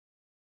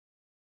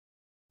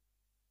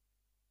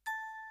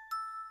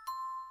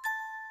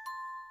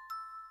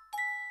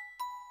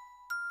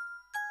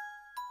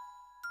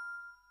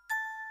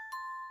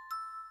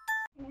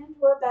And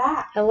we're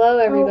back. Hello, Oh,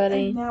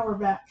 everybody. and now we're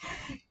back.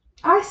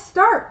 I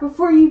start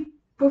before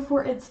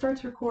it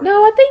starts recording.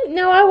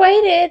 I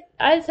waited.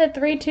 I said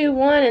 3, 2,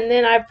 1, and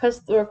then I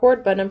pressed the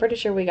record button. I'm pretty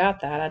sure we got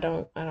that. I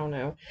don't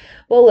know.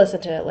 We'll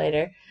listen to it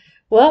later.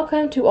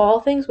 Welcome to All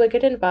Things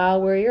Wicked and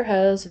Vile. We're your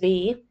hosts,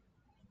 V.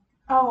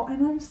 Oh,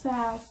 and I'm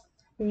sad.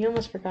 You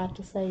almost forgot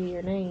to say your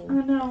I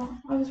name. know.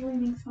 I was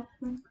reading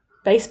something.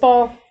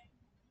 Baseball.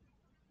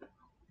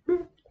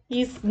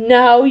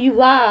 No, you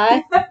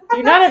lie.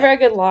 You're not a very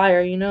good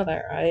liar. You know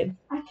that, right?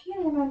 I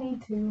can when I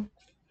need to.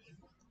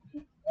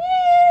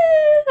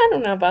 I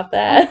don't know about I'm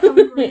that.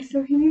 hungry,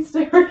 so he needs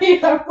to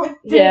hurry up with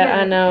dinner. Yeah,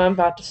 I know. I'm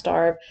about to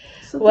starve.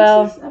 So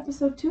Well, this is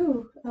episode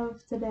 2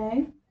 of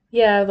today.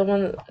 yeah,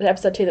 the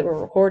episode 2 that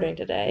we're recording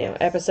today. Yes.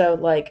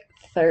 Episode like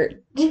 13.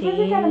 We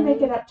really gotta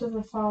make it up to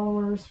the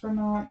followers for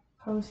not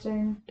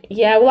posting.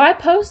 Yeah, well, I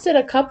posted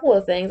a couple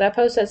of things. I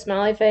posted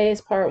Smiley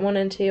Face Part 1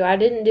 and 2. I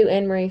didn't do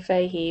Anne Marie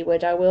Fahey,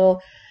 which I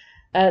will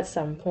at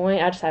some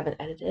point. I just haven't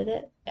edited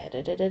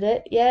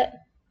it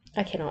yet.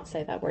 I cannot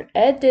say that word.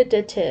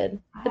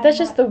 Edited. That's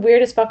just the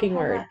weirdest fucking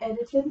word.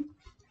 Edited.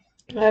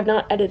 I have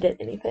not edited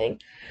anything.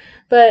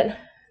 But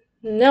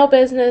no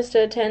business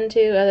to attend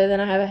to other than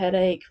I have a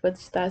headache.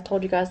 I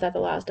told you guys that the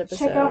last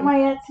episode. Check out my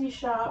Etsy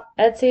shop.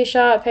 Etsy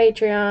shop,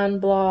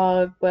 Patreon,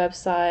 blog,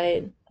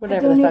 website,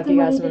 whatever the fuck you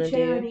guys want to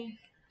do.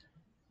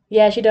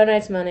 Yeah, she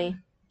donates money.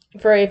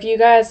 If you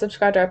guys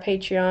subscribe to our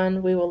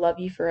Patreon, we will love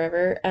you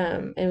forever.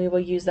 And we will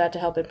use that to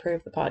help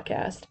improve the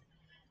podcast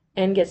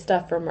and get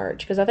stuff for merch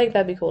because I think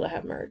that'd be cool to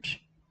have merch.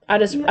 I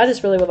just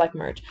really would like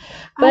merch.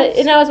 But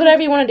it's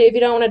whatever you want to do. If you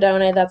don't want to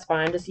donate, that's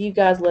fine. Just you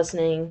guys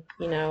listening,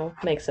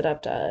 makes it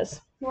up to us.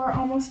 We're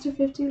almost to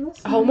 50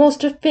 listeners.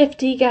 Almost to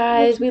 50,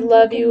 guys. We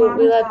love you.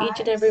 We love each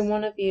and every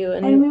one of you.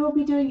 And we will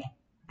be doing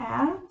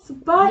ads,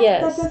 but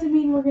that doesn't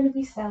mean we're going to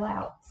be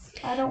sellouts.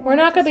 We're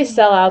not going to be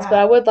sellouts, but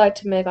I would like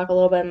to make like a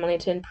little bit of money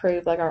to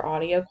improve like our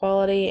audio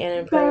quality and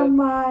improve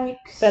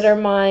better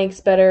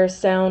mics, better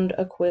sound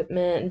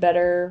equipment,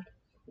 better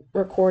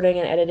recording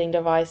and editing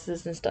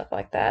devices and stuff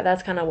like that.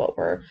 That's kind of what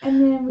we're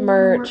and then we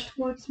merch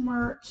towards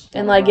merch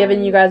and like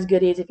giving you guys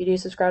goodies if you do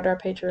subscribe to our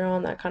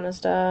Patreon, that kind of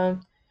stuff.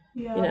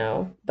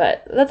 Yeah.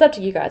 But that's up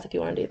to you guys if you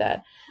want to do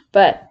that.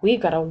 But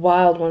we've got a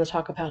wild one to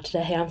talk about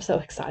today. I'm so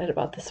excited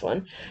about this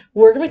one.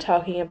 We're going to be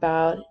talking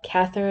about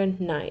Katherine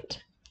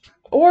Knight,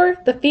 or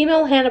the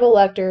female Hannibal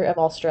Lecter of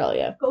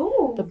Australia.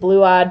 Ooh. The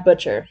blue-eyed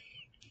butcher.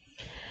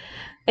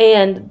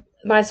 And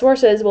my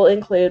sources will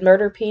include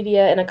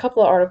Murderpedia and a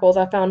couple of articles.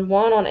 I found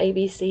one on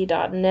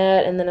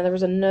abc.net, and then there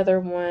was another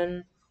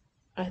one.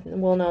 It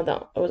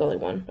was only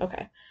one.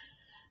 Okay.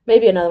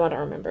 Maybe another one, I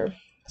don't remember.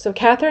 So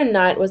Katherine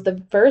Knight was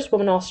the first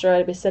woman in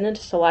Australia to be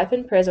sentenced to life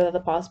in prison without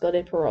the possibility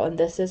of parole, and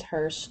this is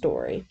her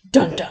story.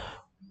 Dun dun!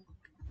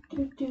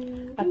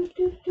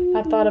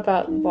 I thought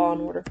about Law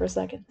and Order for a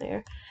second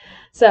there.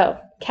 So,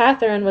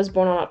 Katherine was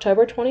born on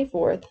October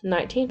 24th,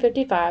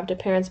 1955, to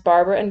parents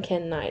Barbara and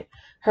Ken Knight.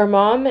 Her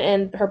mom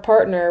and her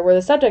partner were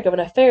the subject of an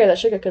affair that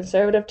shook a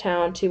conservative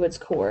town to its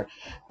core.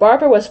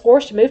 Barbara was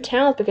forced to move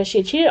towns because she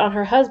had cheated on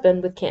her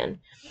husband with Ken.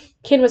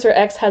 Ken was her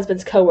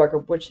ex-husband's co-worker,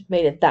 which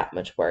made it that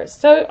much worse.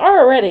 So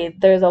already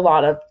there's a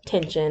lot of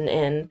tension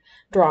and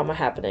drama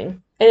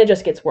happening. And it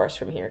just gets worse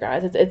from here,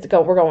 guys. We're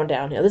going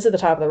downhill. This is the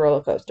top of the roller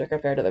coaster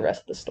compared to the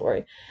rest of the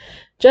story.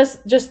 Just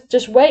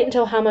wait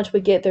until how much we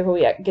get there before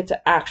we get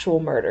to actual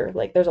murder.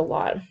 Like, there's a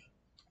lot.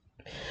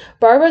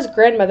 Barbara's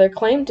grandmother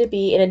claimed to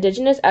be an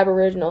indigenous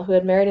Aboriginal who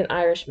had married an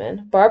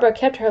Irishman. Barbara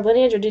kept her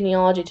lineage or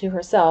genealogy to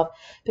herself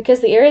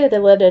because the area that they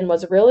lived in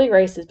was really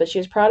racist, but she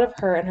was proud of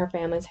her and her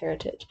family's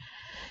heritage.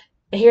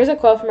 Here's a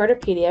quote from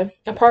Murderpedia.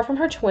 Apart from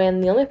her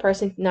twin, the only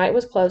person Knight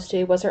was close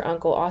to was her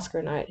uncle,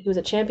 Oscar Knight, who was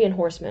a champion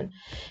horseman.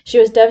 She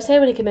was devastated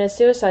when he committed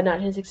suicide in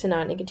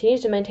 1969 and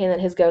continues to maintain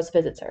that his ghost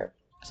visits her.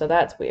 So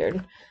that's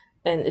weird.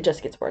 And it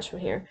just gets worse from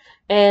here.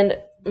 And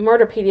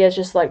Murderpedia is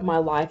just like my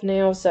life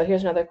now. So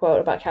here's another quote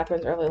about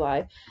Katherine's early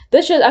life.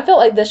 I felt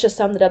like this just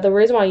summed it up. The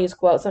reason why I use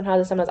quotes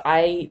sometimes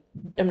I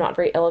am not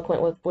very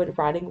eloquent with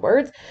writing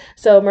words.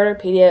 So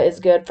Murderpedia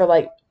is good for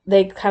like,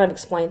 they kind of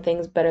explain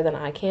things better than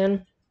I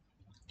can.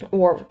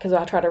 Or because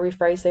I try to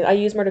rephrase things. I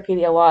use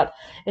Murderpedia a lot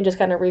and just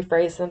kind of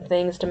rephrase some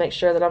things to make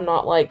sure that I'm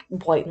not like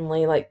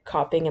blatantly like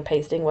copying and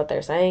pasting what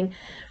they're saying.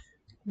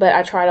 But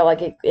I try to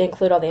like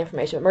include all the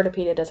information. But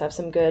Murderpedia does have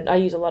some good. I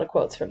use a lot of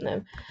quotes from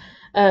them.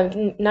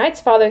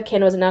 Knight's father,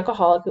 Ken, was an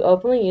alcoholic who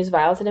openly used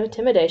violence and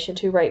intimidation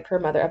to rape her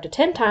mother up to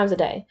 10 times a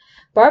day.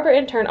 Barbara,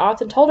 in turn,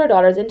 often told her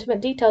daughters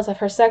intimate details of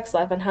her sex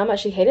life and how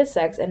much she hated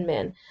sex and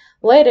men.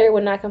 Later,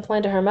 when Knight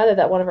complained to her mother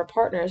that one of her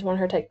partners wanted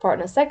her to take part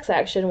in a sex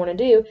act she didn't want to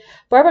do,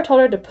 Barbara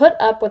told her to put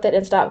up with it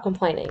and stop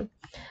complaining.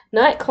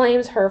 Knight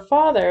claims her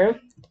father...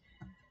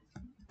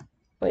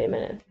 Wait a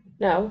minute.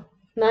 No.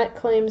 Knight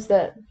claims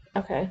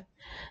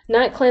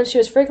she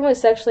was frequently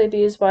sexually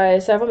abused by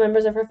several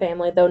members of her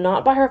family, though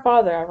not by her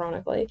father,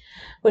 ironically,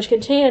 which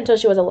continued until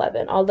she was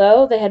 11.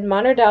 Although they had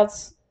minor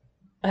doubts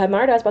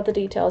about the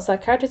details,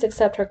 psychiatrists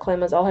accept her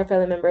claim as all her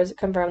family members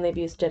confirm the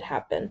abuse did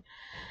happen.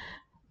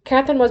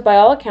 Catherine was by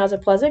all accounts a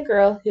pleasant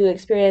girl who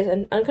experienced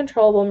an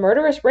uncontrollable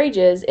murderous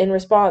rages in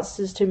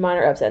responses to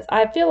minor upsets.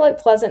 I feel like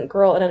pleasant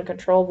girl and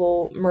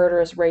uncontrollable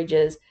murderous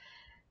rages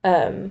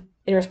in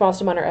response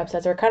to minor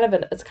upsets are kind of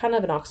an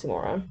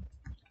oxymoron.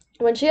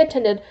 When she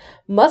attended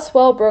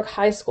Muswell Brook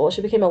High School,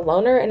 she became a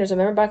loner and is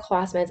remembered by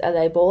classmates as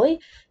a bully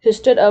who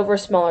stood over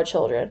smaller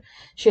children.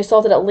 She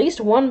assaulted at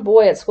least one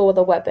boy at school with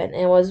a weapon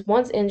and was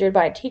once injured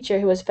by a teacher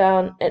who was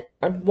found she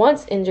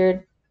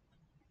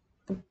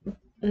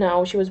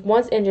was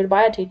once injured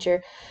by a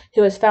teacher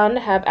who was found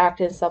to have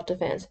acted in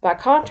self-defense. By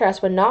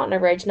contrast, when not in a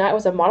rage, Knight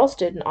was a model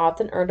student,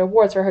 often earned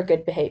awards for her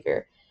good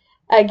behavior.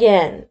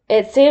 Again,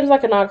 it seems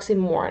like an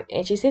oxymoron,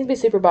 and she seems to be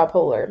super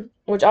bipolar,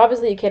 which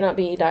obviously you cannot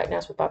be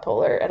diagnosed with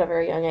bipolar at a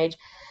very young age.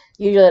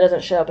 Usually it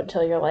doesn't show up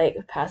until you're, like,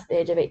 past the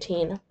age of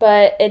 18.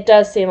 But it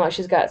does seem like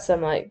she's got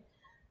some, like,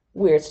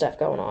 weird stuff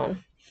going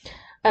on.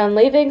 And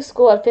leaving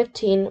school at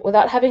 15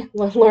 without having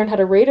learned how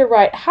to read or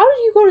write. How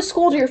did you go to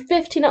school till you're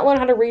 15 not learn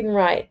how to read and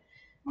write?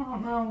 I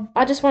don't know.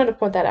 I just wanted to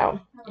point that out. I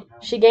don't know.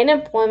 She gained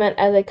employment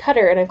as a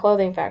cutter in a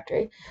clothing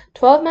factory.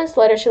 12 months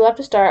later, she left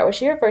to start what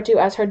she referred to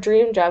as her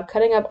dream job,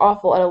 cutting up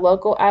offal at a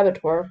local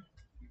abattoir,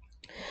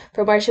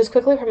 from where she was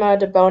quickly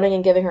promoted to boning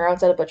and giving her own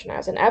set of butcher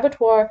knives. An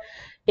abattoir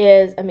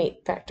is a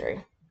meat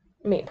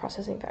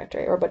processing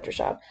factory, or butcher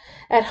shop.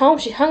 At home,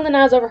 she hung the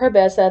knives over her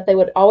bed so that they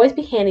would always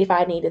be handy if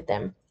I needed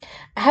them.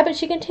 A habit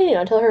she continued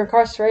until her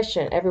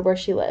incarceration everywhere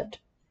she lived.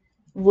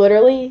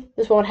 Literally,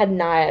 this woman had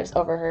knives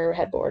over her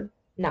headboard.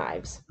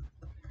 Knives.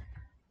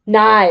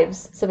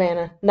 Knives,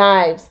 Savannah.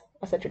 Knives.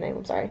 I said your name,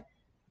 I'm sorry.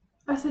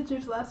 I said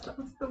yours last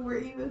time, so we're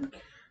even.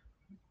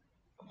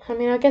 I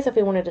mean, I guess if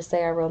we wanted to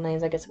say our real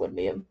names, I guess it wouldn't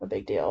be a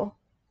big deal.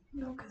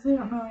 No, because they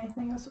don't know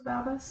anything else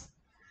about us.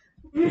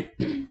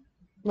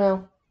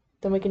 Well,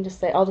 then we can just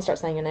say, I'll just start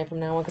saying your name from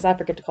now on, because I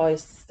forget to call you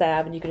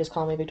Sav, and you can just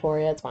call me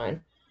Victoria. It's fine.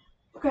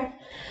 Okay.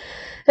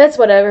 That's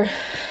whatever.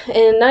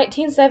 In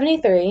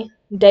 1973,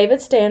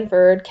 David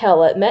Stanford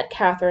Kellett met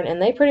Catherine,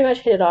 and they pretty much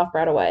hit it off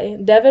right away.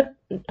 David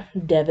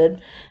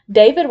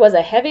was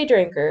a heavy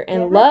drinker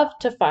and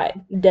loved to fight.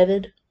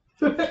 David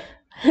was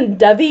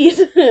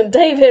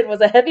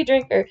a heavy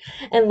drinker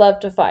and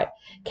loved to fight.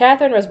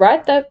 Catherine was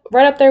right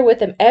up there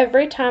with him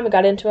every time we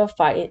got into a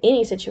fight in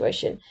any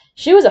situation.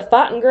 She was a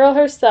fighting girl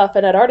herself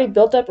and had already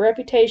built up a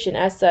reputation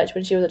as such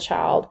when she was a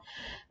child.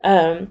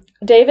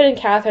 David and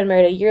Catherine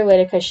married a year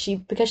later because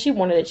she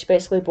wanted it. She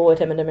basically bullied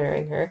him into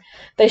marrying her.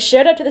 They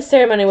showed up to the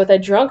ceremony with a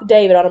drunk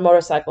David on a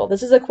motorcycle.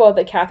 This is a quote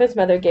that Catherine's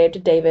mother gave to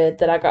David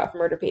that I got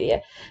from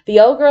Murderpedia. The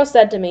old girl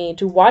said to me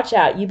to watch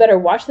out. You better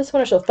watch this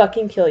one or she'll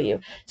fucking kill you.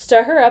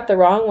 Stir her up the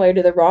wrong way,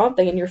 do the wrong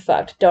thing, and you're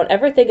fucked. Don't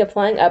ever think of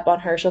playing up on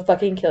her. She'll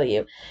fucking kill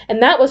you.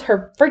 And that was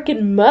her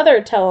freaking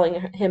mother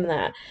telling him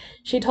that.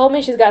 She told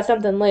me she's got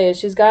something loose.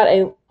 She's got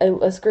a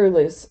screw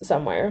loose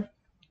somewhere.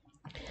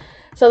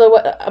 So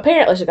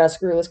apparently she got a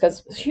screw loose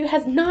because she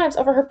has knives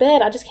over her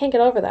bed. I just can't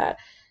get over that.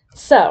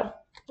 So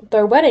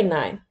their wedding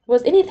night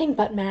was anything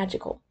but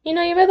magical. You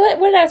know,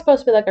 wedding night's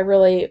supposed to be like a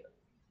really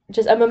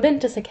just a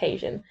momentous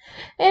occasion,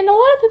 and a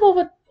lot of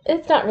people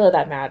it's not really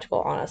that magical,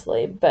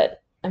 honestly.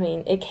 But I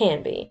mean, it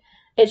can be.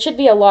 It should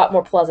be a lot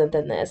more pleasant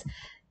than this.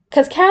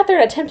 Because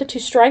Catherine attempted to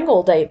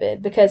strangle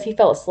David because he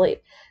fell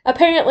asleep.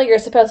 Apparently, you're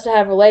supposed to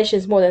have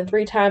relations more than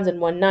 3 times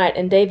in one night,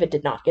 and David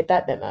did not get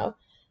that memo.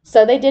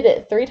 So they did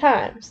it 3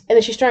 times, and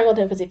then she strangled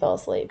him because he fell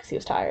asleep because he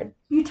was tired.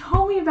 You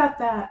told me about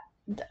that.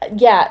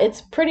 Yeah,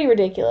 it's pretty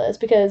ridiculous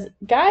because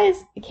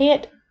guys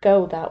can't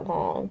go that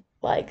long.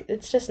 Like,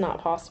 it's just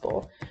not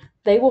possible.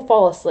 They will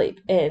fall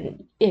asleep,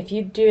 and if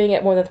you're doing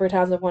it more than 3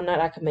 times in one night,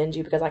 I commend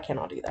you because I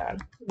cannot do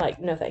that. Like,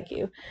 no thank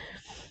you.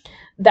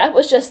 That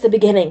was just the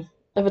beginning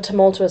of a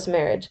tumultuous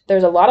marriage.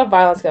 There's a lot of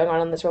violence going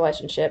on in this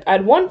relationship.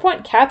 At one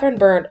point, Catherine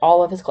burned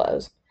all of his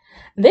clothes.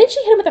 Then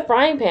she hit him with a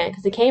frying pan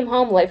because he came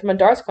home late from a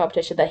darts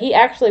competition that he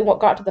actually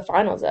got to the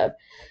finals of.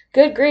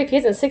 Good grief, he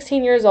isn't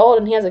 16 years old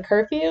and he has a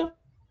curfew?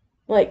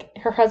 Like,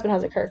 her husband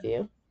has a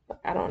curfew.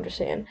 I don't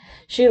understand.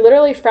 She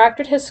literally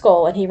fractured his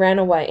skull and he ran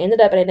away.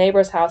 Ended up at a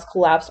neighbor's house,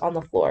 collapsed on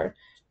the floor.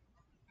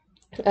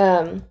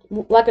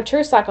 Like a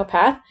true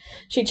psychopath,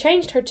 she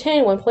changed her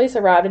tune when police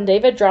arrived and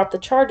David dropped the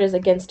charges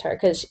against her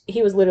because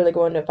he was literally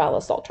going to file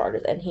assault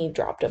charges and he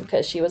dropped them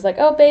because she was like,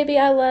 oh baby,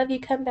 I love you,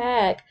 come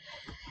back.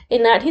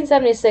 In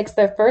 1976,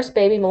 their first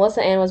baby,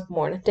 Melissa Ann, was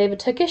born. David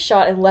took his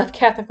shot and left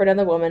Catherine for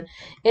another woman,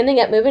 ending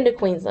up moving to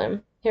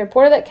Queensland. He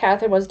reported that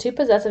Catherine was too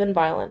possessive and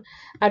violent.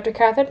 After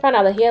Catherine found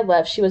out that he had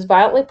left, she was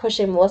violently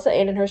pushing Melissa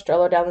Ann in her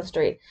stroller down the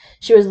street.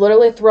 She was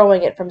literally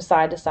throwing it from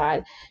side to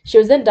side. She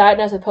was then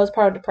diagnosed with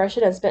postpartum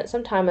depression and spent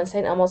some time in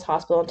St. Elmo's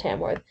Hospital in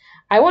Tamworth.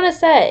 I want to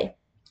say,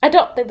 I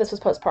don't think this was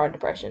postpartum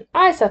depression.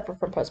 I suffer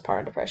from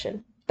postpartum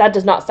depression. That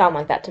does not sound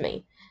like that to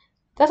me.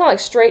 That sounds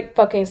like straight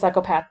fucking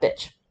psychopath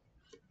bitch.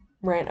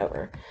 Ran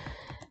over.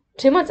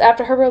 2 months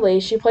after her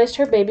release, she placed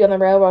her baby on the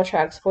railroad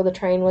tracks before the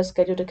train was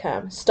scheduled to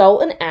come, stole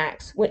an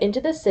axe, went into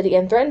the city,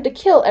 and threatened to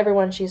kill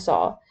everyone she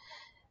saw.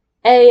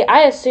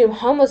 I assume,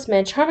 homeless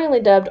man charmingly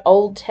dubbed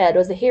Old Ted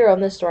was the hero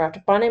in this story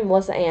after finding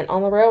Melissa Ann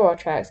on the railroad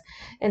tracks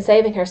and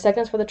saving her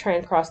seconds before the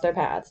train crossed their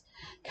paths.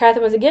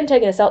 Catherine was again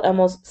taken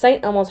to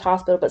St. Elmo's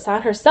Hospital, but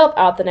signed herself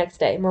out the next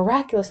day,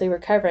 miraculously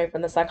recovering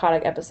from the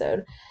psychotic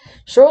episode.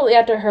 Shortly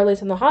after her release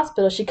from the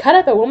hospital, she cut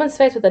up a woman's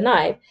face with a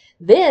knife,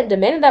 then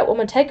demanded that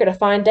woman take her to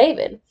find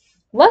David.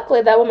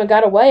 Luckily, that woman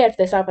got away after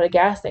they stopped at a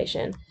gas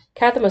station.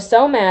 Catherine was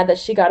so mad that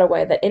she got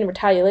away that in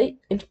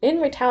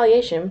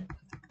retaliation,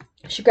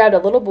 she grabbed a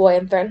little boy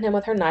and threatened him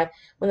with her knife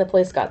when the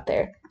police got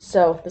there.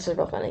 So, this is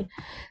real funny.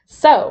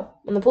 So,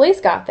 when the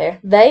police got there,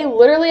 they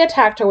literally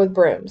attacked her with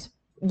brooms.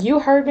 You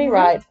heard me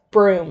right.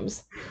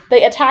 Brooms.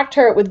 They attacked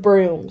her with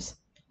brooms.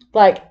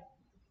 Like,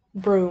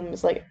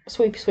 brooms. Like,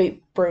 sweep,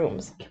 sweep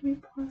brooms. Can we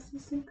pause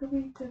this and go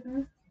eat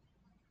dinner?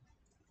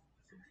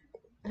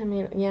 I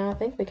mean, yeah, I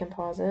think we can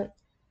pause it.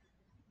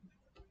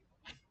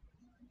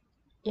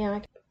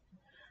 Yeah,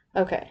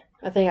 okay.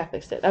 I think I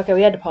fixed it. Okay,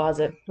 we had to pause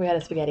it. We had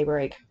a spaghetti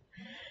break.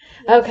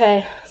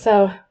 Okay,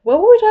 so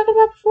what were we talking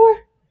about before?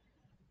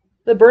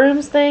 The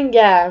brooms thing?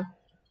 Yeah.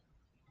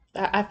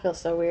 I feel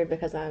so weird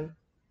because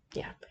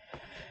yeah.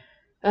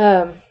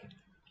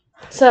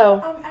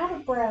 So. I'm out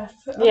of breath.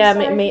 Yeah,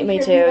 me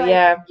too.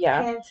 Yeah.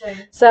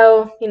 Panting.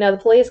 So, the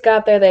police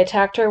got there. They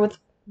attacked her with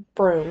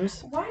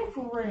brooms. Why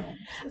brooms?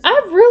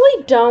 I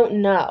really don't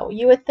know.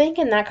 You would think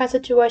in that kind of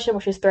situation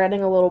where she's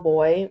threatening a little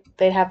boy,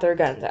 they'd have their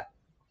guns out.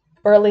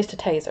 Or at least a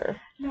taser.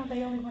 No,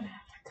 they only want to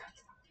have their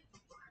guns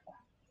out.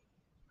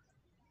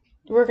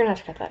 We're going to have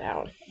to cut that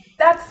out.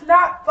 That's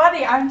not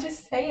funny. I'm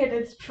just saying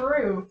it's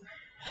true.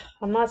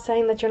 I'm not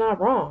saying that you're not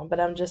wrong, but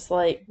I'm just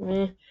like,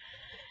 we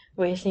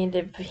just need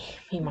to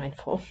be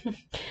mindful.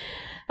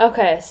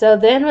 Okay, so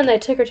then when they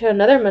took her to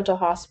another mental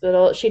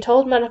hospital, she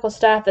told medical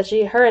staff that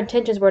her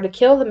intentions were to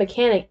kill the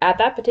mechanic at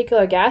that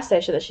particular gas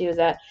station that she was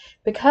at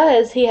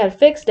because he had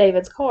fixed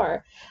David's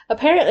car.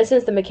 Apparently,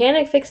 since the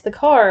mechanic fixed the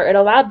car, it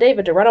allowed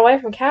David to run away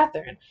from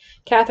Catherine.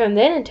 Catherine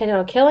then intended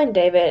on killing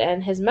David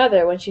and his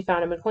mother when she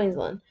found him in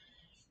Queensland.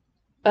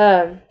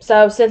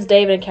 So since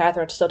David and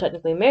Catherine are still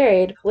technically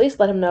married, police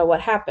let him know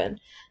what happened.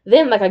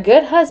 Then, like a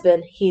good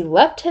husband, he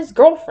left his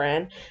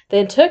girlfriend,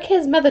 then took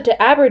his mother to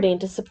Aberdeen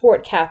to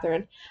support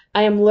Catherine.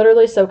 I am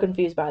literally so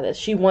confused by this.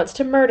 She wants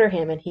to murder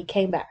him, and he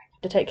came back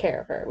to take care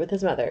of her with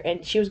his mother,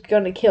 and she was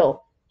going to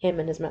kill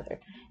him and his mother.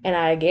 And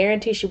I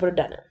guarantee she would have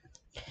done it.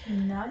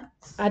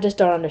 Nuts. I just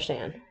don't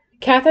understand.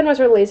 Catherine was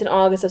released in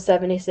August of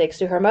 '76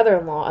 to her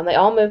mother-in-law, and they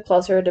all moved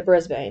closer to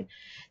Brisbane.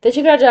 Then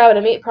she got a job at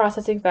a meat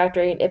processing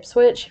factory in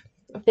Ipswich.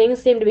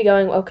 Things seemed to be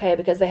going okay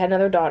because they had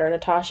another daughter,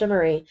 Natasha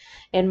Marie,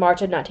 in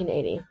March of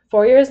 1980.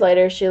 4 years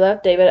later, she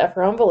left David of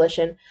her own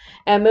volition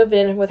and moved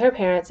in with her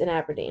parents in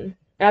Aberdeen.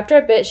 After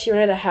a bit, she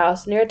rented a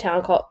house near a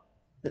town called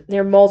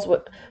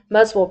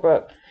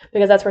Muswellbrook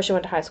because that's where she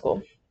went to high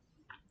school.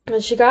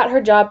 When she got her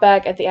job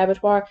back at the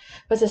abattoir,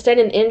 but sustained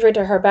an injury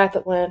to her back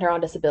that landed her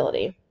on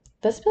disability.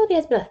 Disability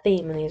has been a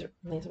theme in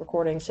these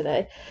recordings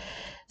today.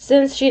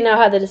 Since she now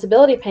had the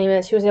disability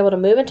payments, she was able to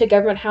move into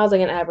government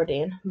housing in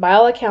Aberdeen. By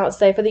all accounts,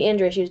 save for the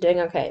injury, she was doing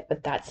okay.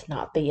 But that's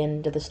not the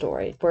end of the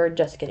story. We're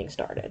just getting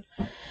started.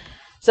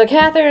 So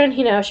Catherine,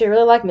 she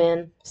really liked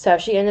men. So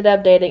she ended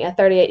up dating a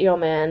 38-year-old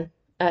man.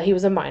 He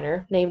was a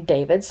minor, named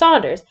David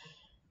Saunders.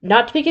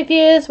 Not to be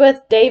confused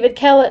with David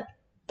Kellett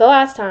the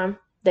last time.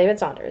 David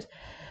Saunders.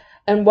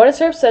 And what is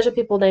her obsession with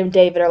people named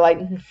David are like,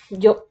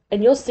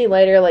 you'll see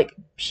later, like,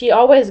 she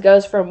always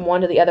goes from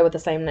one to the other with the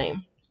same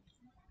name.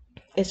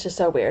 It's just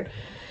so weird.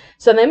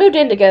 So they moved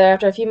in together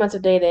after a few months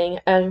of dating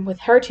and with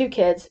her 2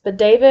 kids, but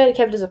David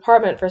kept his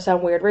apartment for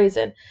some weird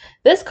reason.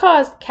 This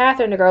caused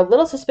Catherine to grow a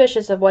little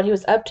suspicious of what he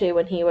was up to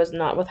when he was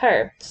not with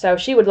her. So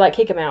she would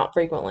kick him out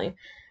frequently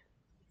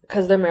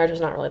because their marriage was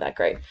not really that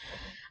great.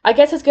 I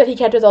guess it's good he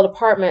kept his old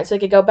apartment so he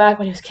could go back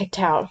when he was kicked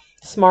out.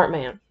 Smart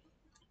man.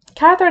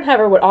 Catherine,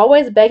 however, would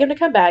always beg him to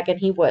come back, and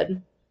he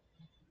would.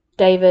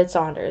 David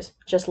Saunders,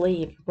 just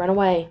leave. Run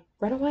away.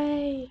 Run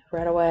away.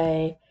 Run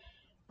away.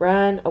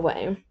 Run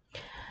away.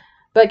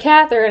 But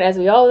Catherine, as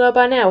we all know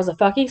by now, was a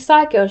fucking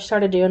psycho and she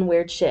started doing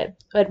weird shit.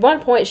 At one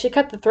point, she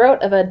cut the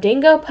throat of a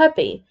dingo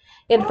puppy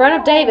in front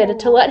of David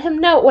to let him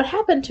know what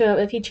happened to him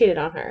if he cheated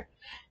on her.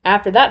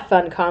 After that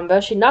fun combo,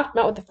 she knocked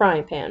him out with a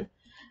frying pan.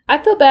 I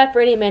feel bad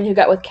for any men who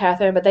got with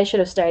Catherine, but he should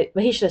have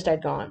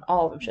stayed gone.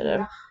 All of them should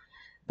have.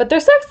 But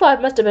their sex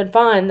life must have been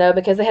fine, though,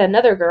 because they had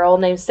another girl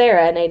named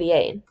Sarah in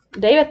 '88.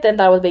 David then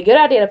thought it would be a good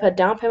idea to put a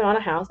down payment on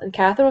a house, and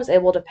Catherine was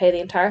able to pay the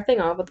entire thing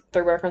off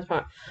through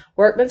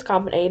workman's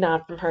comp in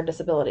 '89 from her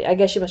disability. I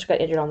guess she must have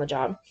got injured on the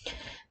job.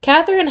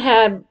 Catherine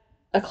had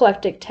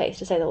eclectic taste,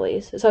 to say the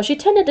least, so she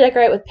tended to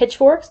decorate with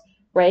pitchforks,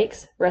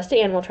 rakes,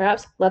 rusty animal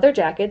traps, leather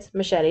jackets,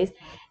 machetes,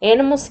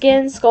 animal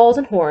skins, skulls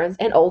and horns,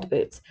 and old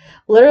boots.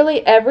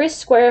 Literally every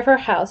square of her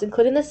house,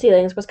 including the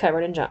ceilings, was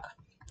covered in junk.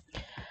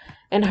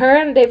 And her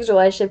and David's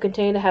relationship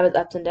continued to have its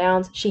ups and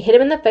downs. She hit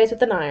him in the face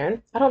with an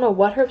iron. I don't know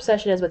what her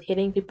obsession is with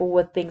hitting people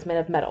with things made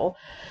of metal.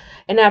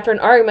 And after an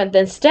argument,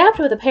 then stabbed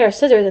him with a pair of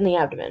scissors in the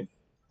abdomen.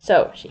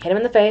 So, she hit him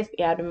in the face,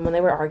 the abdomen when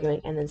they were arguing,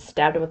 and then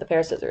stabbed him with a pair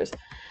of scissors.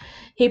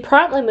 He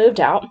promptly moved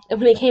out, and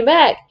when he came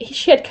back,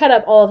 she had cut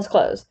up all of his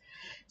clothes.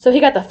 So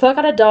he got the fuck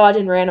out of Dodge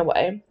and ran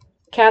away.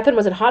 Catherine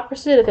was in hot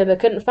pursuit of him but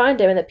couldn't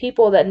find him, and the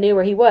people that knew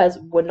where he was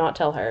would not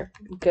tell her.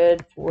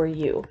 Good for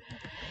you.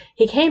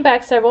 He came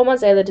back several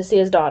months later to see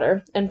his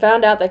daughter and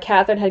found out that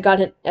Catherine had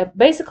gotten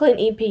basically an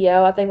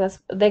EPO. I think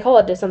they call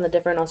it something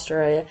different in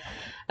Australia.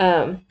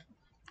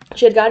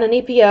 She had gotten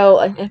an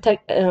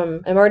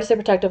EPO, emergency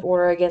protective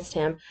order against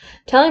him,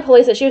 telling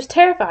police that she was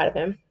terrified of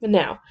him.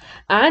 Now,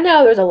 I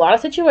know there's a lot of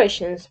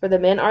situations where the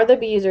men are the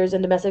abusers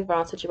in domestic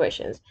violence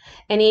situations,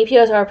 and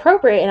EPOs are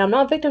appropriate, and I'm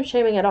not victim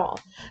shaming at all.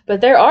 But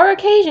there are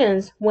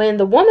occasions when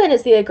the woman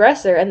is the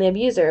aggressor and the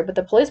abuser, but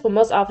the police will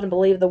most often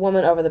believe the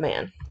woman over the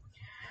man.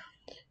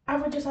 I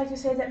would just like to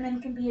say that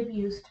men can be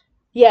abused.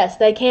 Yes,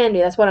 they can be.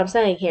 That's what I'm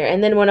saying here.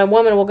 And then when a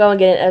woman will go and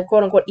get a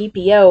quote-unquote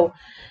EPO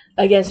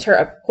against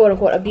her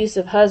quote-unquote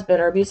abusive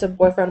husband or abusive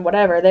boyfriend,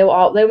 whatever, they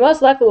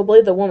most likely will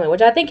believe the woman,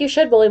 which I think you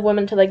should believe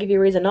women until they give you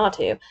a reason not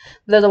to.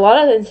 But there's a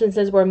lot of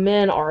instances where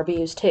men are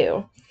abused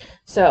too.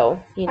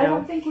 So, I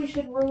don't think we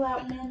should rule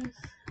out men.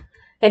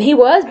 And he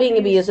was being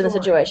abused in a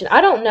situation.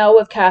 I don't know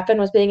if Catherine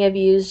was being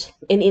abused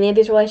in any of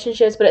these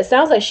relationships, but it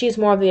sounds like she's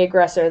more of the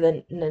aggressor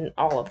than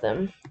all of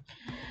them.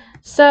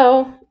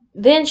 So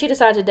then she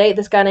decided to date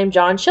this guy named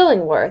John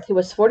Chillingworth, who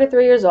was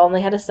 43 years old, and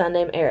they had a son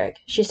named Eric.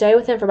 She stayed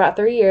with him for about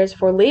 3 years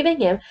before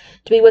leaving him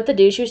to be with the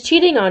dude she was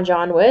cheating on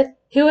John with,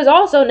 who was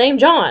also named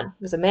John.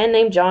 It was a man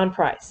named John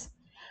Price.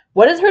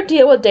 What is her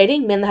deal with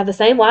dating men that have the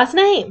same last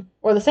name?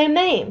 Or the same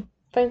name?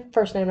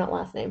 First name, not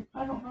last name.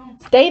 I don't know.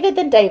 David,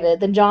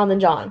 then John, then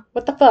John.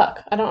 What the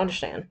fuck? I don't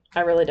understand. I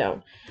really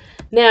don't.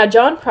 Now,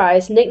 John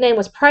Price, nickname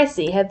was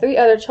Pricey, had 3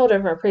 other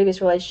children from a previous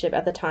relationship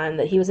at the time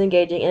that he was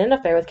engaging in an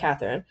affair with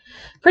Catherine.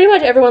 Pretty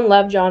much everyone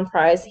loved John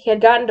Price. He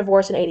had gotten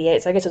divorced in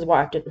 1988, so I guess his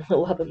wife didn't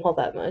love him all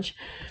that much.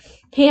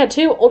 He had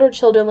 2 older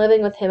children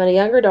living with him and a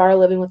younger daughter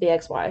living with the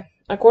ex-wife.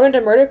 According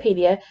to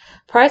Murderpedia,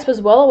 Price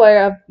was well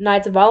aware of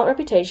Knight's violent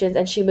reputations,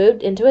 and she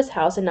moved into his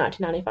house in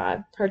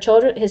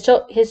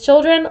 1995. His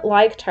children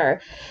liked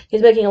her. He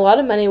was making a lot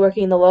of money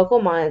working in the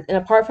local mines, and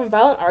apart from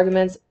violent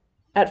arguments,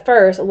 at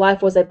first,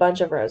 life was a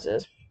bunch of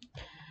roses.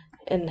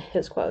 In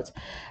his quotes.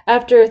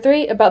 About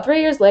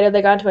 3 years later,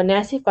 they got into a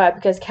nasty fight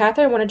because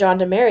Catherine wanted John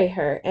to marry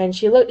her, and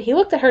he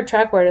looked at her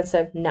track record and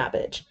said, "Nah,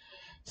 bitch."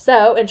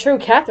 So, in true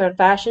Catherine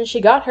fashion, she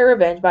got her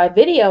revenge by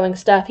videoing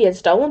stuff he had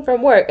stolen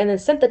from work and then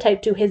sent the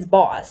tape to his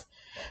boss.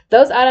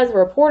 Those items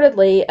were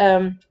reportedly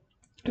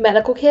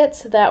medical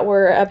kits that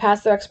were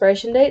past their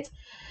expiration dates,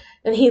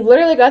 and he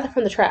literally got them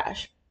from the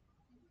trash,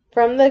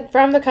 from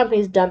the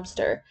company's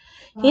dumpster.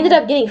 He ended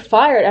up getting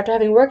fired after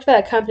having worked for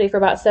that company for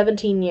about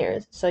 17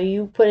 years. So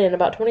you put in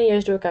about 20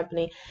 years to a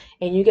company,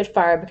 and you get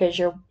fired because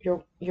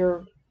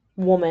your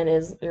woman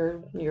is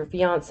your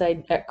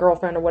fiance,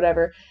 girlfriend, or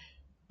whatever,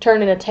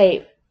 turning a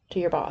tape to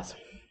your boss.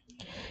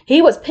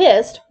 He was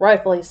pissed,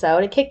 rightfully so,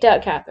 and he kicked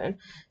out Catherine.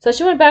 So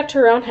she went back to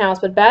her own house,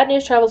 but bad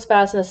news travels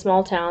fast in a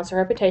small town, so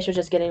her reputation was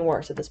just getting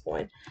worse at this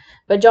point.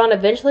 But John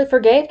eventually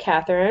forgave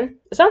Catherine.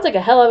 It sounds like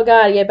a hell of a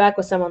guy to get back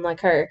with someone like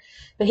her,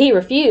 but he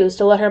refused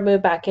to let her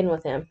move back in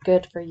with him.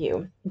 Good for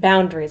you.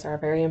 Boundaries are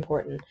very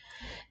important.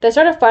 They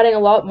started fighting a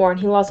lot more, and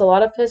he lost a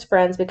lot of his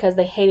friends because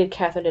they hated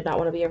Catherine and did not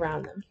want to be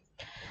around them.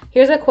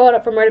 Here's a quote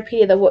up from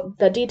Murderpedia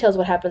that details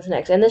what happens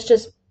next, and this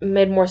just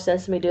made more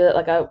sense to me to do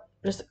it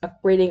just a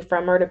reading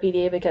from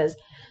Murderpedia because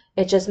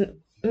it just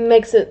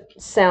makes it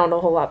sound a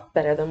whole lot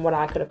better than what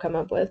I could have come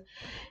up with.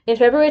 In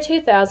February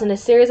 2000, a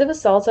series of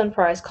assaults on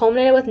Price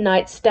culminated with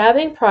Knight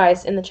stabbing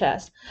Price in the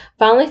chest.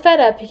 Finally fed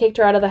up, he kicked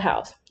her out of the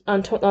house.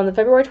 On the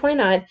February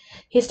 29th,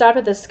 he stopped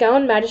at the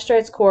Scone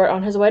Magistrates Court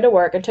on his way to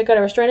work and took out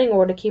a restraining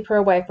order to keep her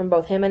away from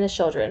both him and his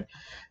children.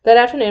 That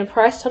afternoon,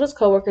 Price told his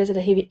coworkers that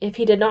if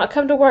he did not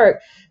come to work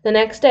the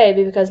next day, it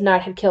would be because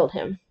Knight had killed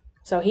him.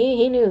 So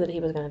he knew that he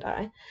was going to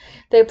die.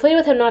 They pleaded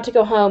with him not to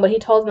go home, but he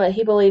told them that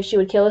he believed she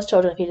would kill his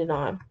children if he did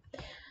not.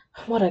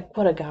 What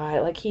a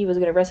guy. Like, he was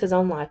going to risk his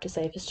own life to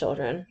save his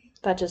children.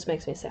 That just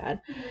makes me sad.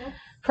 Yeah.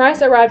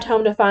 Price arrived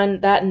home to find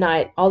that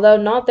Knight, although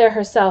not there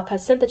herself, had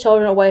sent the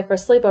children away for a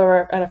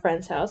sleepover at a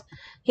friend's house.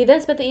 He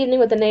then spent the evening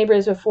with the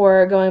neighbors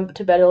before going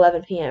to bed at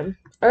 11 p.m.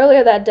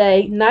 Earlier that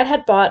day, Knight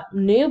had bought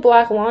new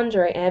black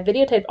lingerie and had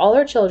videotaped all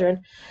her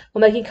children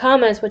while making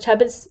comments which had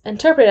been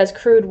interpreted as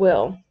crude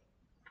will.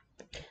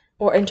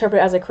 Or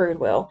interpreted as a crude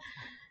will.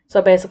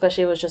 So basically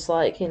she was just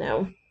like,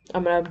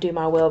 I'm going to do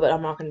my will, but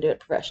I'm not going to do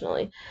it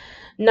professionally.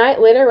 Knight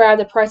later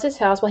arrived at Price's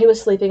house while he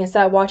was sleeping and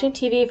sat watching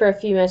TV for a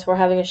few minutes before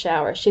having a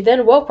shower. She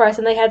then woke Price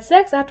and they had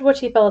sex, after which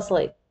he fell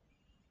asleep.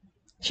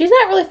 She's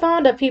not really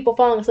fond of people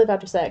falling asleep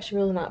after sex. She's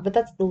really not. But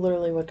that's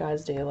literally what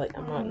guys do. Like,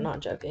 I'm not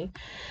joking.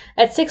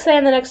 At 6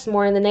 a.m. the next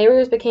morning, the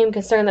neighbors became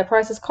concerned that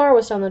Price's car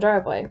was still in the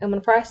driveway. And when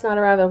Price did not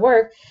arrive at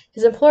work,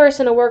 his employer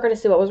sent a worker to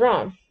see what was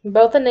wrong.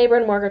 Both the neighbor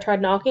and worker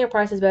tried knocking at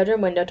Price's bedroom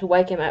window to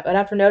wake him up, but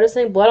after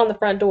noticing blood on the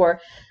front door,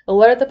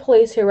 alerted the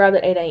police, who arrived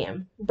at 8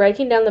 a.m.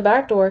 Breaking down the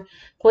back door,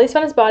 police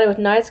found his body with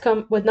Knight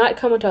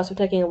comatose from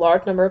taking a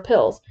large number of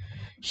pills.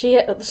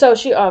 So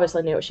she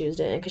obviously knew what she was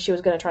doing, because she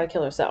was going to try to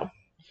kill herself.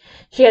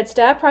 She had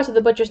stabbed Price with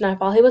a butcher's knife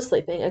while he was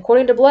sleeping.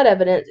 According to blood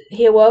evidence,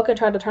 he awoke and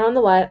tried to turn on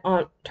the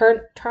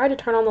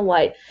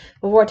light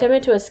before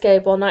attempting to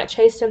escape while Knight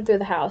chased him through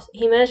the house.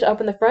 He managed to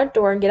open the front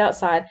door and get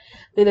outside,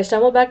 but either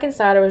stumbled back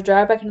inside or was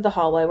dragged back into the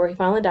hallway, where he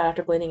finally died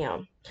after bleeding out.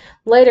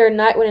 Later,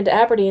 Knight went into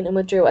Aberdeen and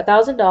withdrew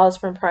 $1,000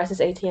 from Price's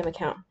ATM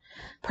account.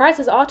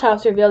 Price's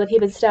autopsy revealed that he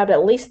had been stabbed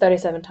at least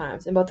 37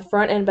 times in both the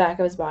front and back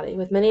of his body,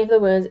 with many of the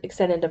wounds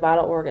extending to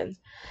vital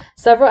organs.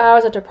 Several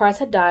hours after Price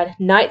had died,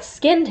 Knight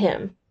skinned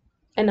him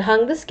and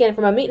hung the skin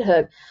from a meat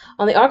hook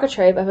on the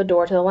architrave of a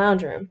door to the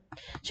lounge room.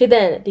 She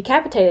then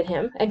decapitated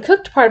him and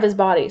cooked part of his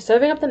body,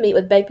 serving up the meat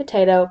with baked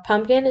potato,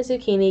 pumpkin,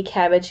 zucchini,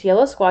 cabbage,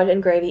 yellow squash,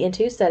 and gravy in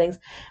 2 settings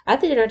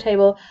at the dinner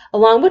table,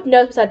 along with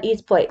notes beside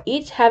each plate,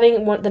 each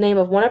having the name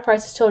of one of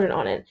Price's children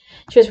on it.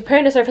 She was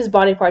preparing to serve his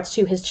body parts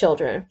to his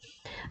children.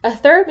 A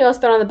third meal was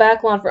thrown on the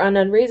back lawn for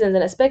unknown reasons,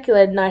 and it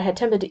speculated Knight had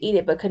attempted to eat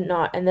it but could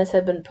not, and this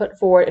had been put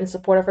forward in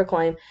support of her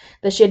claim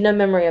that she had no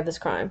memory of this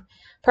crime.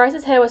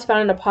 Price's head was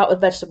found in a pot with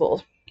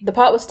vegetables. The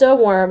pot was still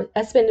warm,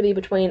 estimated to be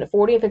between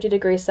 40 and 50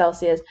 degrees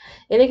Celsius,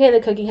 indicating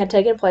the cooking had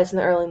taken place in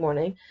the early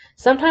morning.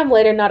 Sometime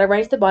later, Knight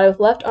arranged the body with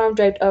left arm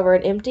draped over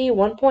an empty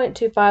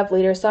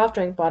 1.25-liter soft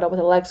drink bottle with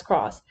the legs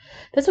crossed.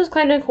 This was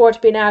claimed in court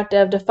to be an act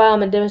of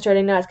defilement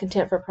demonstrating Knight's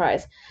contempt for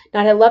Price.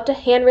 Knight had left a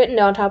handwritten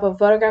note on top of a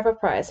photograph of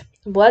Price.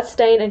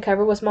 Blood-stained and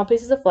covered with small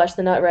pieces of flesh,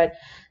 the note read,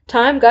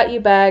 "Time got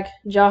you back,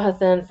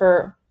 Jonathan,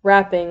 for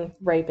raping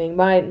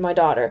my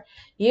daughter.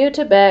 You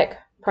to Beck,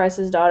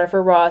 Price's daughter,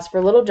 for Ross,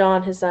 for little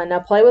John, his son.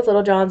 Now play with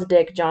little John's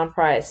dick, John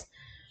Price."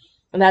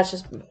 And that's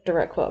just a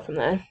direct quote from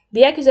that.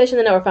 The accusations in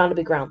the note were found to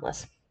be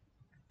groundless.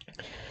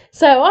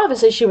 So,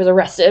 obviously, she was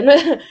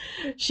arrested.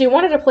 She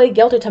wanted to plead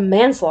guilty to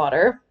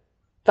manslaughter.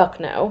 Fuck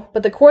no.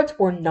 But the courts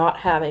were not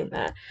having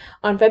that.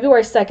 On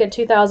February 2nd,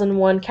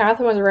 2001,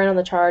 Catherine was arraigned on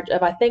the charge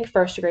of, I think,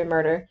 first-degree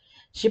murder.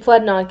 She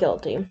pled not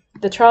guilty.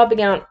 The trial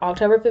began on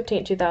October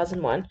 15,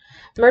 2001.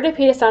 Murder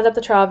Peter signs up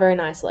the trial very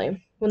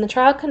nicely. When the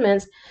trial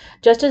commenced,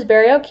 Justice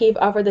Barry O'Keefe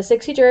offered the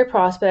 60 jury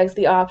prospects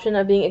the option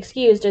of being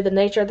excused due to the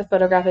nature of the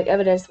photographic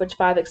evidence, which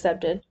 5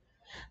 accepted.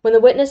 When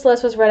the witness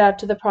list was read out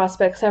to the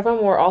prospects,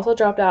 several more also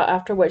dropped out,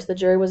 after which the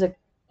jury was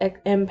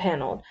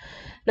impaneled.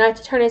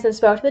 Knight's attorneys then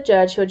spoke to the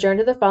judge, who adjourned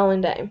to the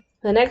following day.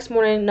 The next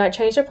morning, Knight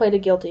changed her plea to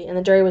guilty, and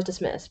the jury was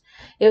dismissed.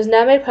 It was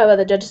now made public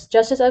that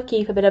Justice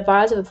O'Keefe had been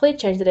advised of a plea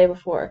change the day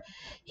before.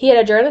 He had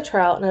adjourned the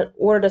trial and had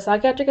ordered a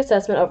psychiatric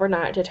assessment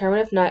overnight to determine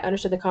if Knight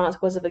understood the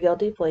consequences of a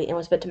guilty plea and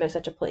was fit to make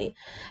such a plea.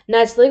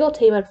 Knight's legal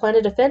team had planned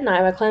to defend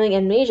Knight by claiming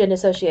amnesia and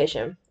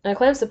dissociation, a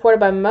claim supported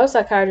by most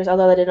psychiatrists,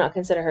 although they did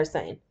consider her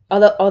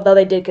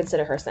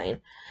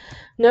sane.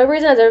 No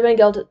reason has ever been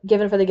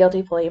given for the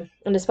guilty plea,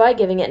 and despite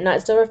giving it,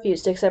 Knight still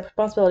refused to accept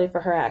responsibility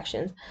for her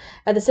actions.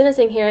 At the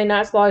sentencing hearing,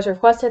 Knight's lawyers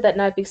requested that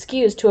Knight be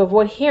excused to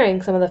avoid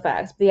hearing some of the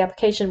facts, but the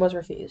application was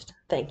refused.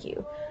 Thank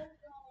you.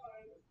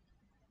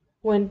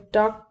 It's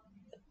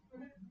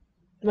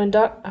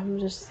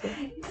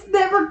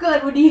never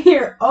good when you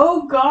hear,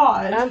 "Oh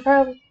God." I'm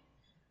gonna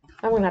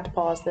have to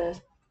pause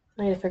this.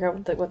 I need to figure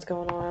out what's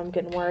going on. I'm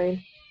getting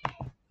worried.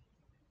 I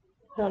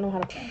don't know how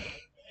to.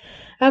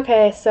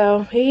 Okay,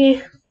 so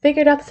he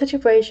figured out the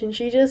situation.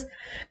 She just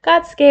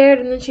got scared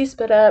and then she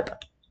spit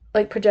up,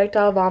 like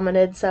projectile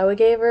vomited. So we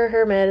gave her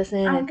her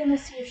medicine. I'm gonna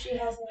see if she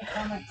has any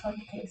comments on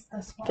the case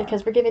thus far.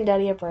 Because we're giving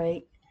Daddy a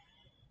break.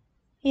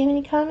 You have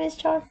any comments,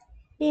 Char?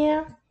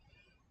 Yeah?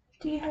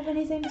 Do you have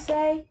anything to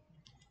say?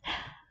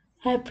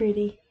 Hi,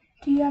 pretty.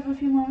 Do you have a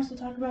few moments to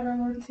talk about our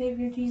Lord and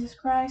Savior, Jesus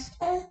Christ?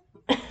 So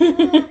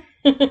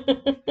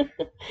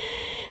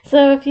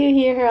if you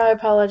hear her, I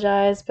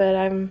apologize, but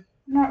I'm...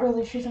 Not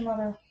really, she's a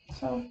mother,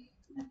 so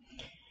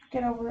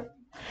get over it.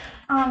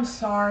 I'm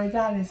sorry,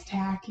 that is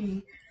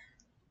tacky.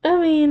 I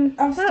mean,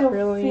 I'm not still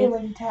really.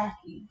 feeling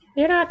tacky.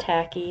 You're not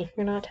tacky.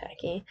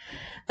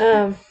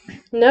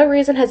 No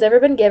reason has ever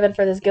been given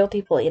for this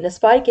guilty plea, and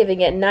despite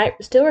giving it, Knight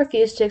still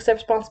refused to accept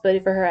responsibility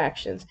for her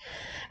actions.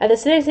 At the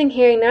sentencing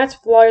hearing,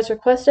 Knight's lawyers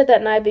requested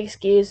that Knight be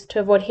excused to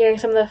avoid hearing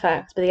some of the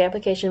facts, but the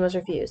application was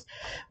refused.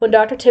 When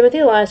Dr.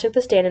 Timothy Lyons took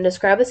the stand and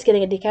described the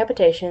skinning and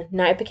decapitation,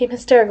 Knight became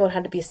hysterical and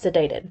had to be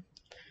sedated.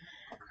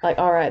 Like,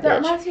 alright,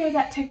 That bitch. reminds me of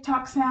that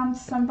TikTok sound,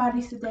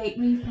 "Somebody Sedate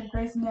Me" from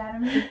Grey's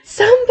Anatomy.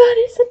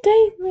 Somebody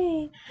sedate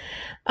me!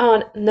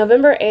 On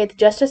November 8th,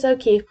 Justice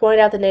O'Keefe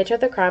pointed out the nature of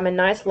the crime, and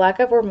Knight's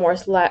lack of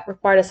remorse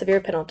required a severe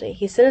penalty.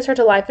 He sentenced her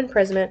to life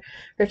imprisonment,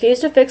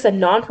 refused to fix a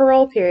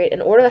non-parole period,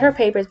 and ordered that her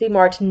papers be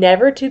marked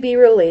never to be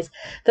released,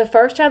 the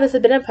first time this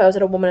had been imposed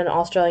on a woman in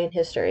Australian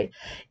history.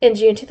 In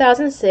June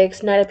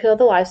 2006, Knight appealed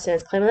the life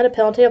sentence, claiming that a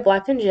penalty of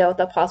life in jail with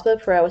a possible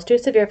parole was too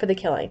severe for the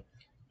killing.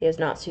 It was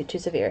not too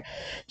severe.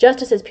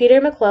 Justices Peter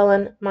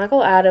McClellan,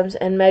 Michael Adams,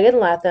 and Megan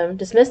Latham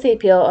dismissed the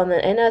appeal on the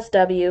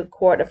NSW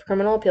Court of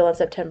Criminal Appeal in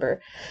September,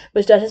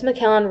 with Justice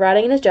McClellan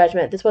writing in his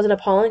judgment, "This was an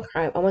appalling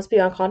crime, almost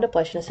beyond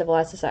contemplation in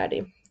civilized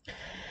society."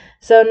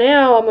 So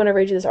now I'm going to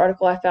read you this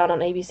article I found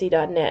on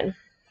abc.net.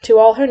 To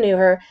all who knew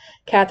her,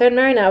 Catherine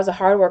Mary Knight was a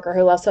hard worker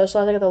who loved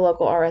socializing at the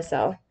local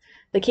RSL.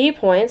 The key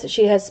points: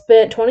 she has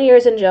spent 20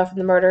 years in jail for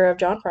the murder of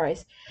John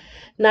Price.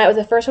 Knight was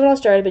the first woman in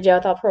Australia to be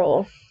jailed without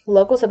parole.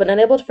 Locals have been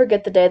unable to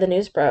forget the day the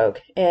news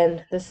broke,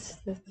 and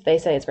they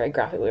say it's very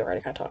graphic. We've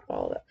already kind of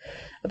talked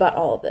about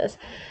all of this.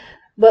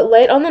 But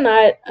late on the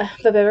night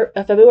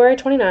of February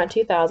 29,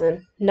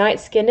 2000, Knight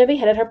skinned and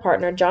beheaded her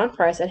partner, John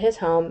Price, at his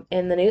home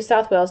in the New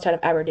South Wales town of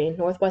Aberdeen,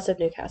 northwest of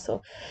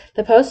Newcastle.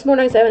 The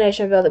post-mortem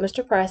examination revealed that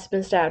Mr. Price had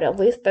been stabbed at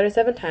least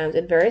 37 times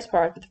in various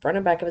parts of the front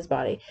and back of his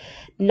body.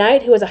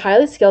 Knight, who was a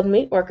highly skilled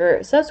meat worker,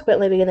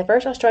 subsequently became the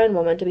first Australian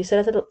woman to be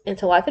sentenced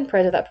into life in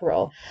prison without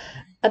parole.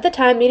 At the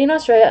time, media in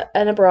Australia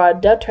and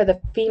abroad dubbed her the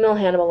female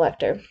Hannibal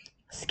Lecter.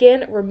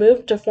 Skin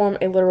removed to form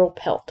a literal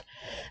pelt.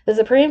 The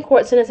Supreme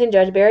Court sentencing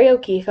judge Barry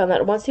O'Keefe found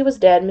that once he was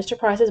dead, Mr.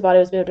 Price's body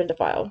was moved and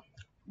defiled.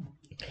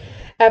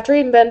 After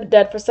he'd been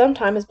dead for some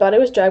time, his body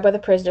was dragged by the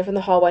prisoner from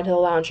the hallway into the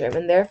lounge room,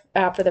 and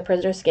thereafter the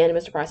prisoner skinned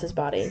Mr. Price's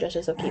body,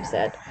 Justice O'Keefe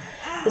said.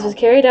 This was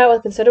carried out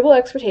with considerable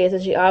expertise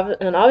and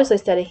an obviously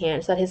steady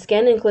hand, so that his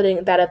skin,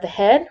 including that of the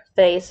head,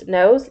 face,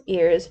 nose,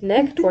 ears,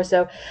 neck,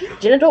 torso,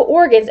 genital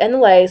organs, and the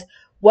legs,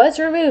 was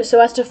removed so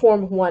as to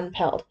form one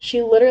pelt.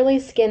 She literally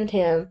skinned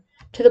him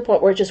to the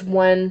point where just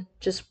one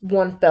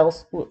fell,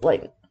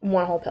 like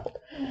one whole pelt.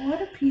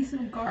 What a piece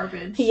of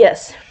garbage.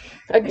 Yes.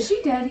 Is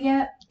she dead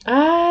yet?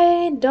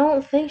 I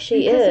don't think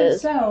she because is.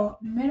 If so,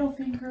 middle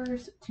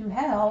fingers to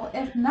hell.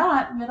 If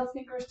not, middle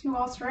fingers to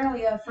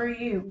Australia for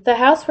you. The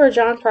house where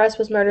John Price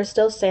was murdered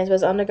still stands, but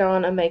has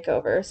undergone a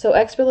makeover. So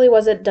expertly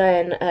was it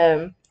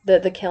done,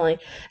 the killing.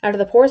 After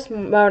the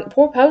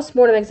poor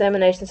post-mortem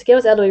examination, the skin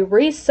was able to be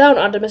re-sewn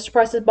onto Mr.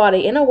 Price's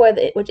body in a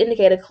way which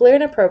indicated clear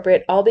and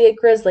appropriate, albeit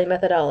grisly,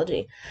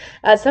 methodology.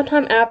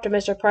 Sometime after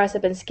Mr. Price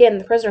had been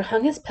skinned, the prisoner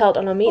hung his pelt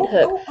on a meat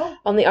hook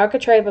on the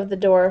architrave of the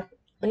door.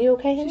 Are you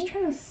okay, honey? She's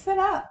trying to sit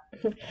up.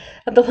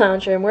 Of the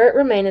lounge room, where it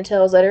remained until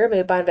it was later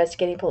removed by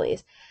investigating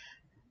police.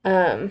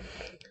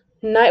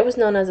 Knight was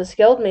known as a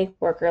skilled meat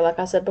worker, like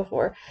I said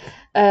before.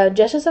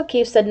 Justice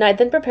O'Keefe said Knight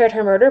then prepared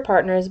her murdered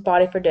partner's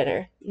body for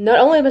dinner. Not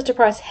only was Mr.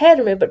 Price's head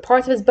removed, but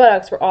parts of his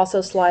buttocks were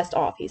also sliced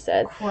off, he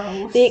said.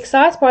 Gross. The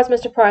excised parts of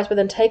Mr. Price were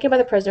then taken by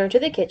the prisoner into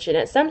the kitchen.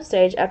 At some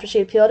stage, after she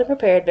had peeled and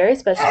prepared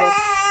various vegetables,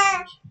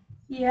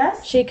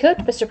 yes? She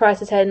cooked Mr.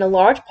 Price's head in a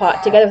large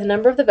pot, together with a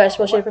number of the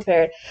vegetables she had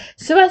prepared,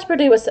 so as to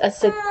produce a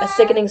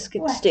sickening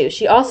stew.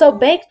 She also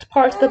baked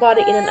parts of the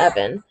body in an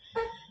oven.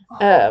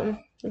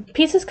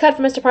 Pieces cut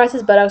from Mr.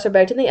 Price's buttocks were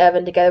baked in the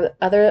oven, together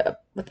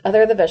with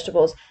other of the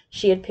vegetables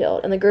she had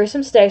peeled, and the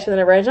gruesome steaks were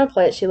then arranged on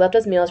plates she left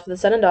as meals for the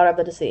son and daughter of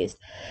the deceased.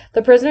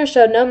 The prisoner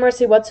showed no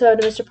mercy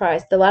whatsoever to Mr.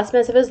 Price. The last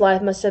minutes of his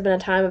life must have been a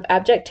time of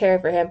abject terror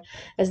for him,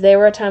 as they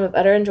were a time of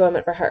utter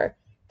enjoyment for her.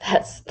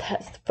 That's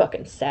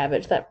fucking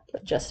savage. That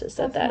justice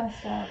said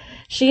that.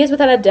 She is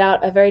without a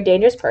doubt a very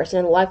dangerous person,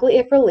 and likely,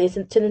 if released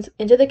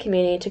into the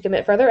community, to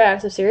commit further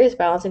acts of serious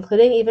violence,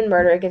 including even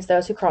murder against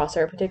those who cross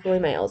her,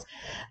 particularly males.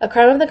 A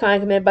crime of the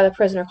kind committed by the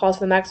prisoner calls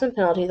for the maximum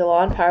penalty the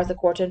law empowers the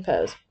court to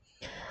impose.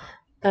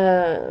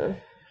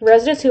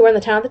 Residents who were in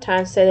the town at the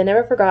time say they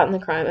never forgotten the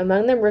crime,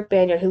 among them Rick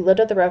Banyard, who lived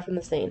up the road from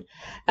the scene.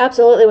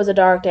 Absolutely, it was a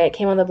dark day. It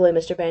came on the blue,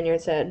 Mr. Banyard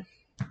said.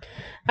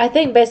 I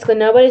think basically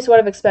nobody sort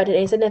of expected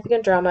any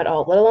significant drama at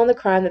all, let alone the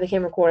crime that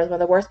became recorded as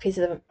one of the worst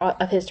pieces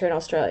of history in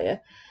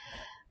Australia.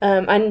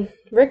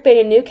 Rick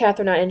Banyard knew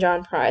Catherine Knight and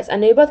John Price. I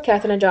knew both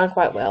Catherine and John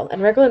quite well,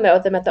 and regularly met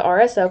with them at the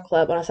RSO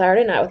club on a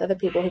Saturday night with other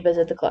people who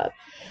visited the club.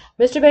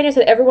 Mr. Banyard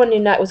said everyone knew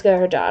Knight was good at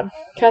her job.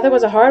 Catherine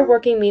was a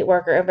hard-working meat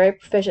worker, a very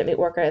proficient meat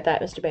worker at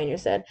that, Mr. Banyard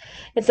said.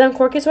 In some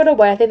quirky sort of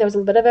way, I think there was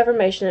a bit of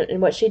information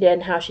in what she did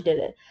and how she did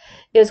it.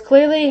 It was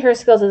clearly her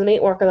skills as a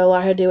meat worker that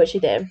allowed her to do what she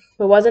did.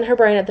 But wasn't her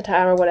brain at the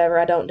time or whatever,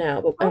 I don't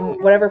know.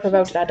 But whatever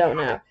provoked it, I don't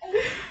know.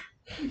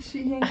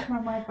 She yanked my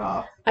mic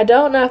off. I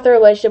don't know if the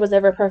relationship was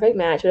ever a perfect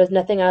match, but it was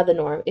nothing out of the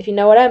norm. If you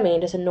know what I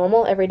mean, just a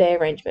normal, everyday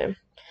arrangement.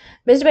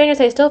 Mr. Banyard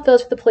said he still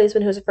feels for the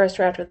policeman who was the first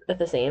trapped at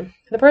the scene.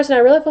 The person I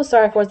really feel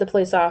sorry for was the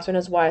police officer and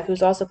his wife, who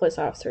was also a police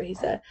officer, he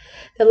said.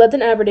 They lived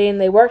in Aberdeen,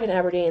 they worked in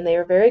Aberdeen, they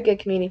were very good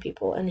community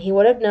people, and he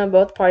would have known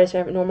both parties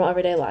from normal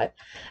everyday life.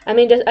 I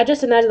mean, I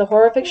just imagine the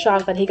horrific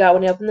shock that he got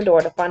when he opened the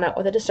door to find out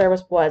what the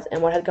disturbance was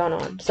and what had gone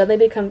on.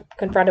 Suddenly become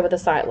confronted with a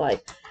sight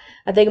like.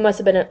 I think it must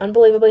have been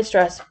unbelievably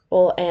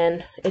stressful,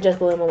 and it just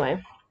blew him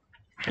away.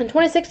 In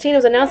 2016, it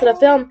was announced that a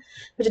film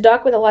which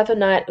documented the life of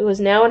Knight, who is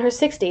now in her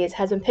 60s,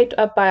 has been picked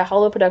up by a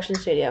Hollywood production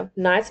studio.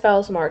 Knight's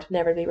files marked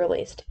never to be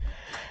released.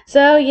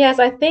 So, yes,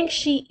 I think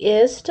she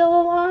is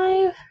still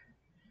alive.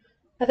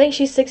 I think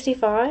she's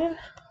 65.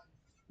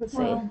 Let's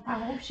see. I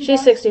hope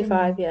She's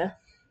 65, yeah.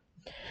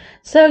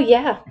 So,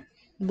 yeah.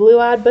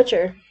 Blue-eyed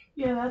butcher.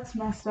 Yeah, that's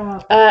messed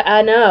up.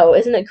 I know.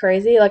 Isn't it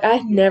crazy? Like,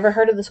 I've never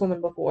heard of this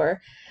woman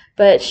before.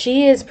 But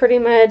she is pretty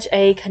much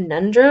a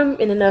conundrum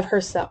in and of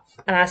herself.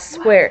 And I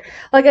swear.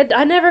 Like,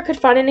 I never could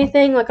find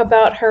anything, like,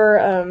 about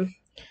her,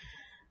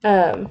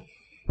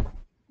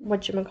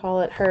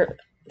 whatchamacallit, her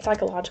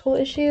psychological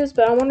issues.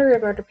 But I wonder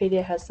if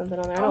Murderpedia has something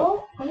on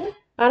there.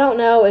 I don't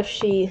know if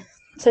she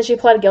said she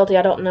pled guilty.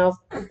 I don't know.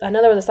 I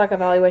know there was a psych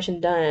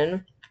evaluation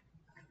done.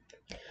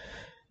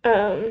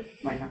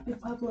 Might not be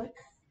public.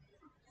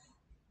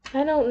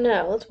 I don't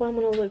know. That's what I'm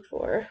going to look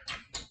for.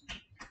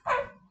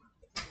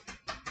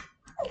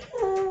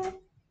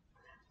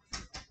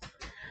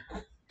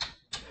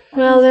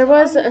 Well, there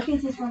was. All your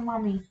kisses from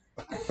mommy.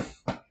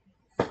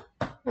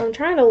 I'm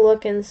trying to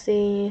look and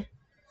see.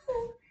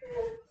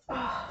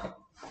 Oh,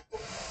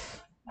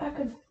 I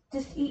could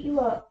just eat you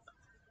up,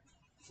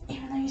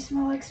 even though you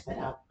smell like spit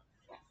out.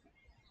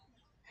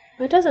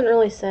 It doesn't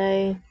really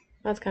say.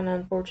 That's kind of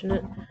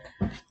unfortunate.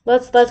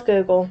 Let's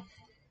Google.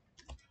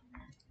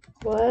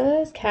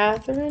 Was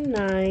Katherine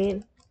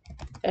Knight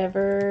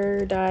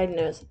ever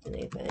diagnosed with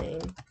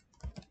anything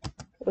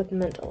with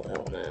mental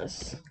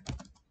illness?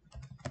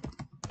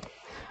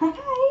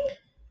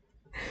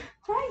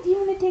 Hi, do you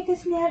want to take a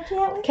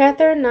Snapchat with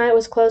Katherine Knight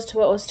was close to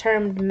what was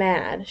termed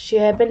mad. She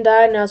had been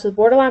diagnosed with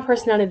borderline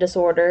personality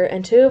disorder,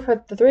 and two of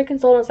the three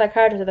consultant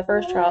psychiatrists at the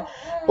first trial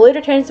believed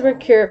her chances for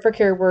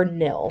cure were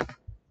nil.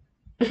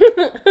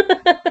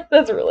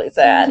 That's really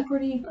sad. Sounds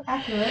pretty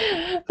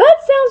accurate. That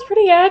sounds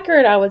pretty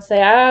accurate, I would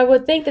say. I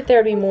would think that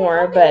there'd be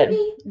more, but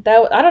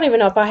I don't even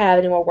know if I have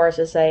any more words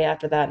to say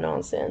after that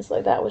nonsense.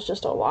 Like, that was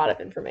just a lot of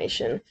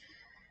information.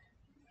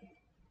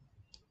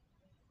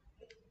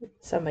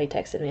 Somebody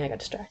texted me, I got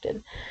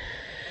distracted.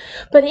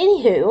 But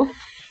anywho,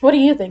 what do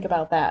you think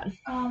about that?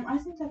 I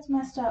think that's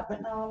messed up,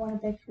 but now I want a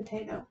baked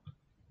potato.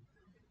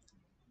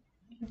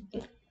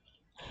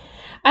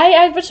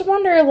 I just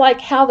wonder, like,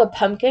 how the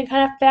pumpkin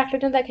kind of factored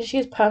into that, because she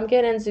used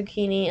pumpkin and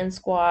zucchini and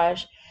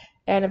squash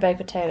and a baked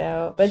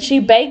potato. But she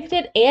baked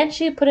it, and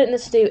she put it in the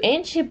stew,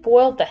 and she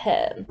boiled the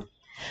head.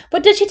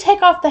 But did she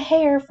take off the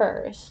hair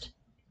first?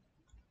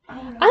 I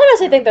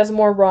honestly think there's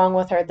more wrong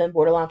with her than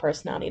borderline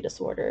personality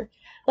disorder.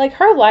 Like,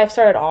 her life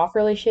started off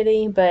really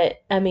shitty,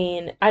 but, I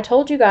mean, I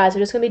told you guys,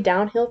 it's just going to be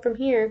downhill from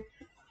here.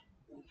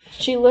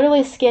 She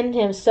literally skinned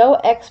him so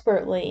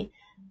expertly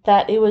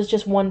that it was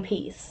just one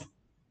piece.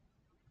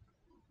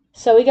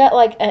 So we got,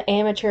 like, an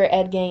amateur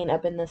Ed Gein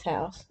up in this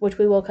house, which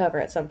we will cover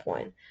at some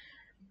point.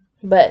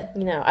 But,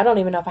 you know, I don't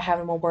even know if I have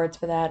any more words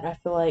for that. I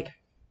feel like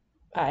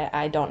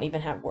I don't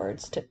even have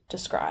words to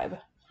describe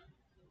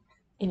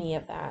any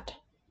of that.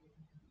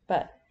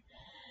 But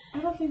I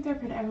don't think there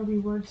could ever be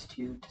words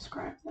to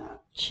describe that.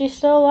 She's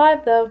still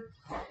alive, though.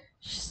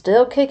 She's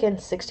still kicking.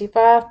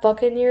 65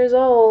 fucking years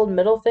old.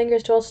 Middle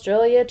fingers to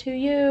Australia to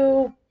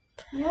you.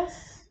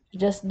 Yes. You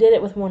just did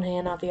it with one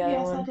hand, not the other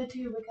one. Yes, I did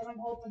too, because I'm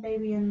holding the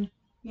baby and,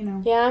 you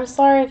know. Yeah, I'm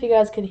sorry if you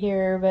guys could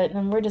hear her, but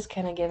we're just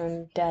kind of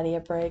giving Daddy a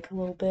break a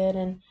little bit.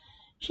 And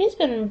she's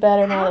been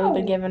better now that we've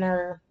been giving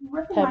her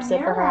Pepsi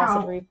for her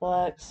acid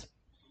reflux.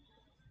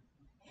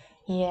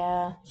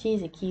 Yeah,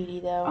 she's a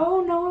cutie, though.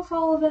 Oh, Noah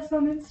followed us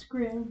on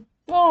Instagram.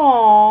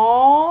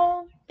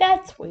 Aww,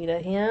 that's sweet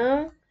of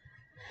him.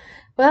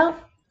 Well,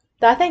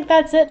 I think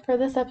that's it for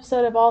this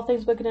episode of All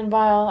Things Wicked and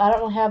Vile. I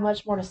don't really have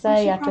much more to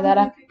say after that.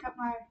 I pick up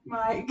my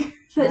mic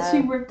that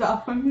she ripped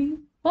off of me.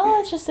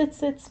 Well,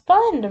 it's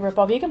fun to rip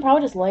off. You can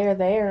probably just lay her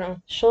there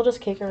and she'll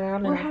just kick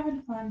around. We're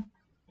having fun.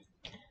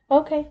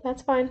 Okay,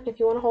 that's fine. If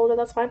you want to hold it,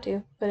 that's fine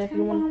too. But if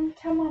you want,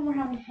 tell Mom we're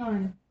having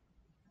fun.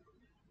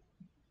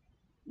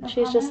 No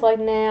She's comment? Just like,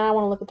 nah, I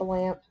want to look at the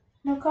lamp.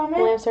 No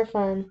comment? Lamps are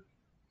fun.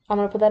 I'm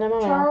going to put that in my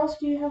mouth. Charles,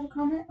 do you have a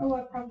comment? Oh,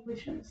 I probably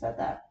shouldn't have said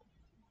that.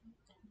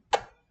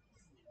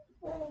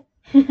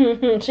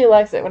 She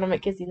likes it when I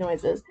make kissy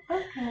noises.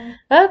 Okay.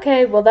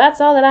 Okay, well, that's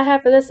all that I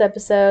have for this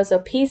episode. So,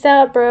 peace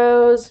out,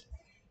 bros.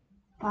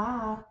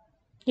 Bye.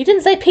 You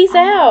didn't say peace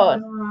out.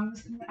 No,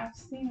 I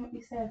was seeing what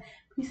you said.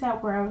 Peace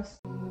out, bros.